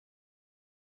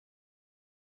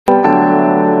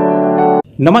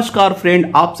नमस्कार फ्रेंड,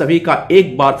 आप सभी का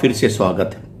एक बार फिर से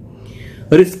स्वागत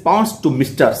है। Response to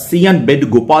mister CN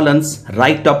वेणुगोपालन्स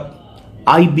write up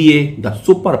IBA the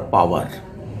super power.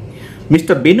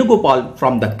 Mr. Venugopal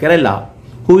from the Kerala,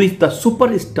 who is the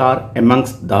superstar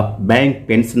amongst the bank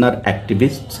pensioner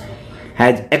activists,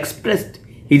 has expressed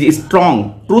his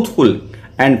strong, truthful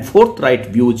and forthright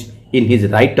views in his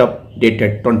write-up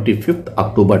dated 25th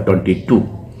October 22.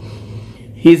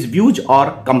 His views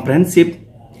are comprehensive.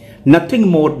 Nothing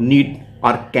more need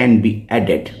or can be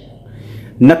added.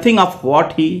 Nothing of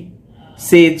what he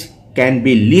says can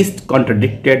be least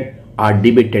contradicted or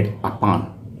debated upon.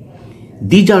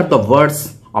 These are the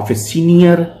words of a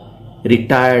senior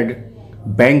retired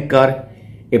banker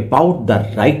about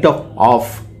the write-up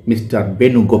of Mr.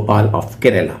 Venugopal of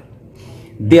Kerala.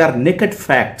 They are naked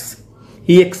facts.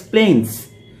 He explains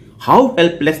how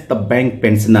helpless the bank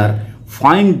pensioner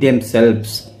find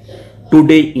themselves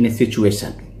today in a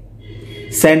situation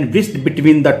sandwiched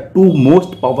between the two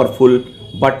most powerful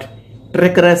but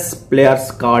treacherous players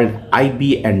called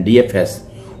IBA and DFS,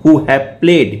 who have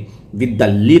played with the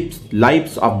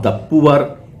lives of the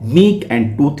poor, meek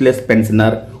and toothless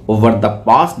pensioner over the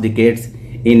past decades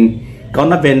in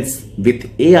connivance with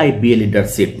AIBA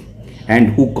leadership,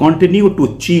 and who continue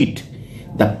to cheat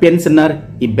the pensioner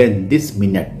even this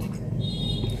minute.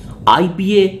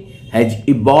 IBA has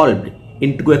evolved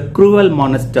into a cruel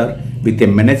monster with a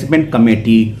management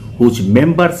committee whose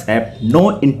members have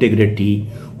no integrity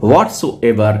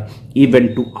whatsoever,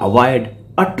 even to avoid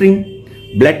uttering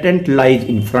blatant lies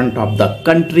in front of the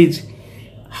country's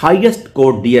highest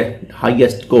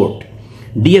court.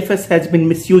 DFS has been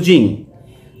misusing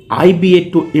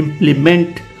IBA to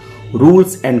implement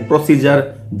rules and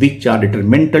procedure which are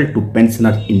detrimental to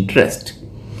pensioner interest.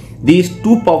 These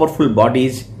two powerful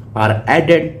bodies are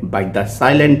aided by the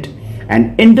silent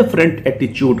and indifferent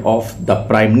attitude of the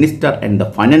Prime Minister and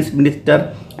the Finance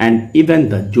Minister and even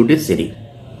the Judiciary.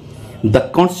 The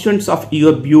constituents of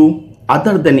UFBU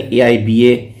other than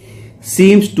AIBA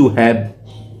seems to have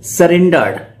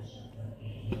surrendered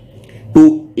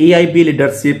to AIBA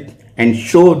leadership and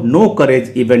show no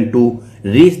courage even to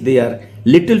raise their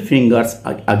little fingers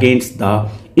against the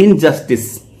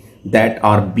injustice that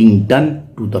are being done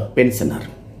to the pensioner.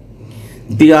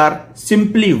 They are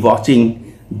simply watching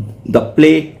the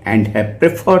play and have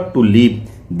preferred to leave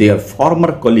their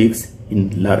former colleagues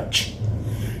in lurch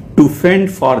to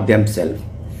fend for themselves.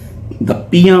 The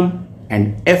PM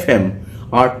and FM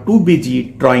are too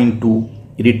busy trying to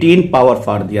retain power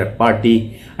for their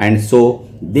party, and so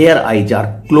their eyes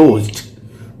are closed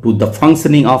to the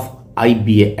functioning of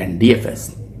IBA and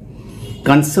DFS.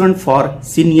 Concern for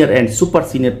senior and super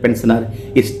senior pensioner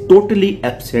is totally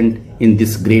absent in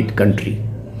this great country.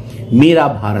 Mera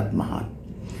Bharat Mahan.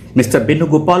 Mr.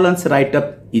 Venugopalan's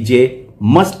write-up is a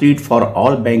must-read for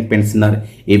all bank pensioners,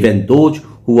 even those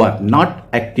who are not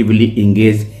actively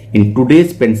engaged in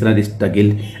today's pensioner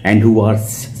struggle and who are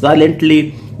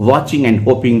silently watching and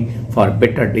hoping for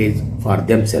better days for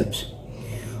themselves.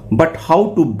 But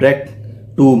how to break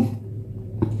to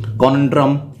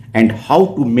conundrum and how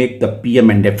to make the PM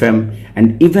and FM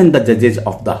and even the judges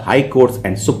of the High Courts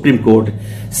and Supreme Court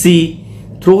see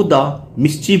through the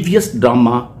mischievous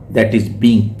drama that is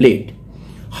being played,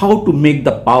 how to make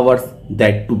the powers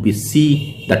that to be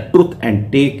see the truth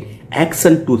and take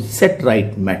action to set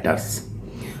right matters.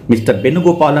 Mr.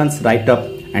 Venugopalan's write-up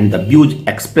and the views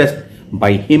expressed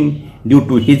by him due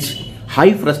to his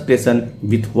high frustration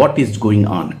with what is going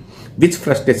on, which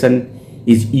frustration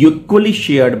is equally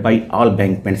shared by all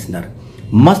bank pensioners,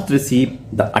 must receive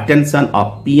the attention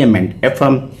of PM and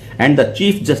FM and the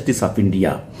Chief Justice of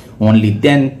India. Only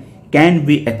then can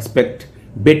we expect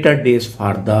better days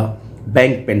for the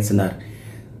bank pensioner,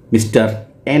 Mr.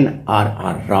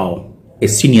 N.R.R. Rao, a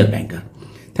senior banker.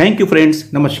 Thank you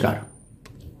friends. Namaskar.